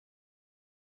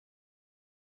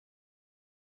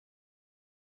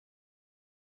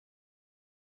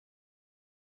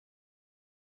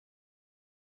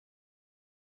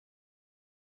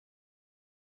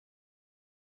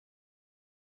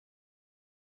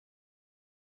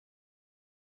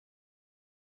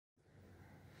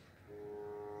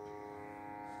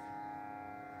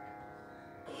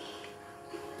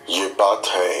बात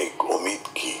है एक उम्मीद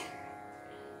की,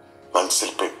 मंजिल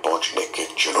पे पहुंचने के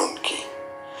जुनून की,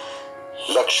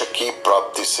 लक्ष्य की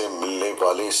प्राप्ति से मिलने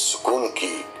वाले सुकून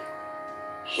की।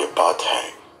 ये बात है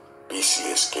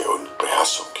BCAS के उन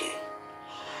प्रयासों की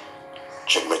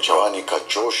जिनमें जवानी का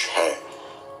जोश है,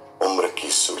 उम्र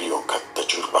की सूरियों का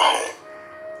तजुर्बा है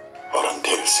और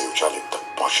अंधेरे से उजाले तक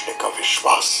पहुंचने का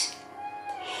विश्वास।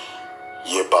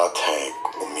 ये बात है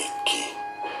एक उम्मीद की,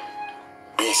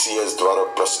 BCAS द्वारा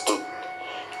प्रस्तुत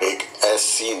एक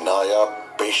ऐसी नायाब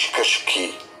पेशकश की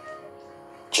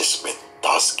जिसमें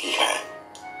ताजगी है,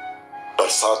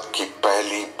 बरसात की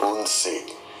पहली बूंद से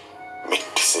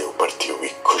मिट्टी से उभरती हुई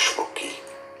खुशबू की,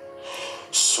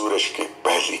 सूरज की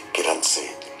पहली किरण से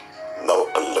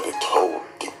नवपल्लवित हो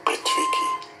उठती पृथ्वी की।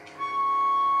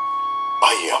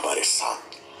 आइए हमारे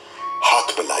साथ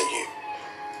हाथ मिलाइए,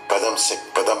 कदम से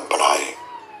कदम बढ़ाए,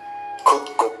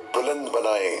 खुद को बुलंद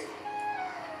बनाए,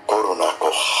 कोरोना को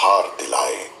हार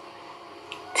दिलाए,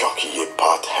 क्योंकि ये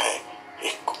बात है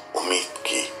एक उम्मीद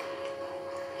की,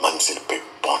 मंजिल पे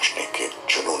पहुंचने के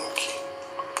जुनून की।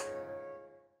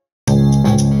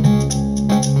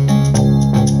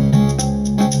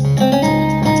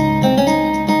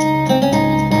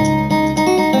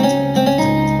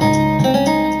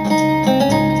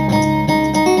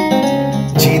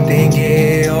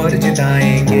 जीतेंगे और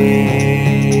जिताएंगे,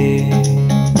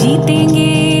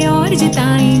 जीतेंगे और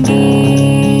जिताएंगे,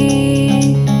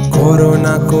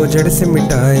 कोरोना को जड़ से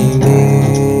मिटाएंगे,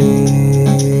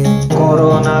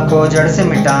 कोरोना को जड़ से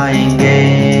मिटाएंगे।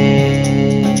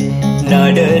 ना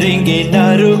डरेंगे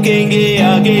ना रुकेंगे,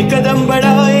 आगे कदम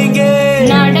बढ़ाएंगे,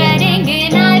 ना डरेंगे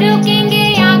ना रुकेंगे,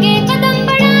 आगे कदम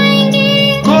बढ़ाएंगे,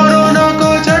 कोरोना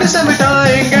को जड़ से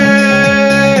मिटाएंगे,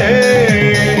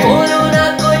 कोरोना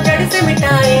को जड़ से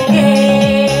मिटाएंगे।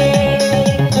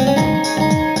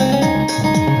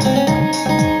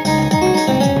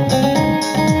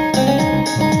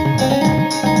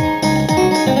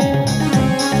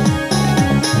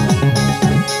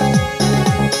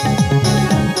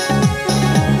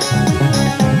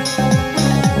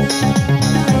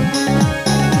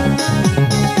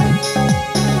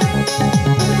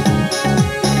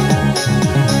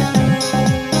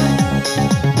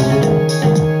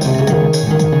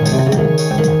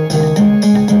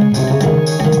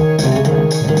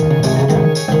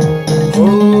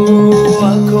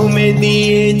 आंखों में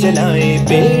दिए जलाए,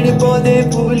 पेड़ पौधे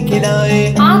फूल खिलाए,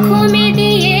 आँखों में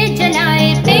दिए जलाए,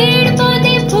 पेड़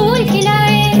पौधे फूल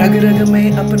खिलाए, रग रग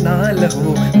में अपना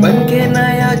लहू बन के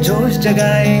नया जोश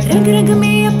जगाए, रग रग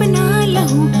में अपना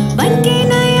लहू बन के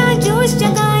नया जोश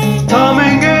जगाए,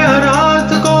 थामेंगे हर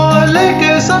हाथ को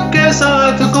लेके सबके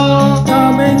साथ को,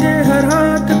 थामेंगे हर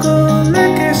हाथ को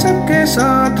लेके सबके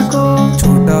साथ को,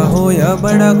 छोटा हो या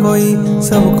बड़ा कोई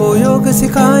सबको योग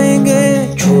सिखाएंगे,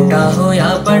 छोटा हो या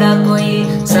बड़ा कोई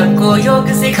सबको योग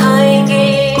सिखाएंगे,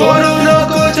 कोरोना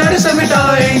को जड़ से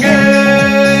मिटाएंगे,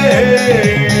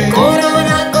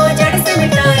 कोरोना को जड़ से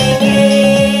मिटाएंगे।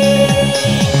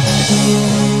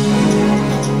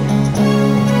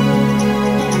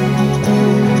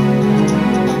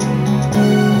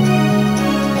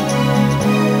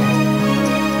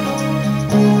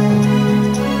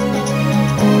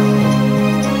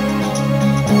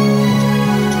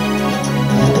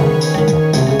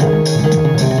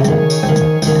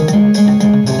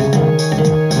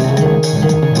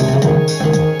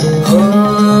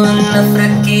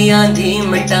 नफरत की आंधी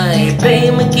मिटाए,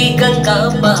 प्रेम की गंगा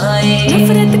बहाए,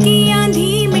 नफरत की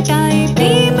आंधी मिटाए,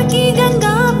 प्रेम की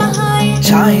गंगा बहाए,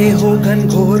 चाहे हो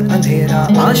घनघोर अंधेरा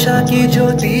आशा की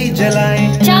ज्योति जलाए,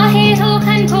 चाहे हो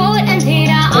घनघोर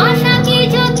अंधेरा आशा की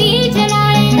ज्योति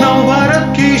जलाए, नव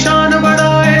भारत की शान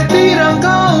बढ़ाए,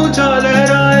 तिरंगा ऊंचा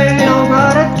लहराए, नव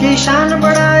भारत की शान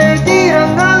बढ़ाए,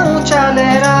 तिरंगा ऊंचा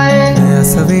लहराए, नया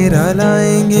सवेरा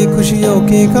लाएंगे, खुशियों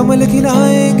के कमल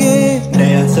खिलाएंगे,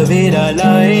 नया सवेरा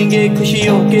लाएंगे,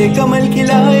 खुशियों के कमल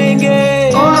खिलाएंगे,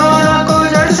 कोरोना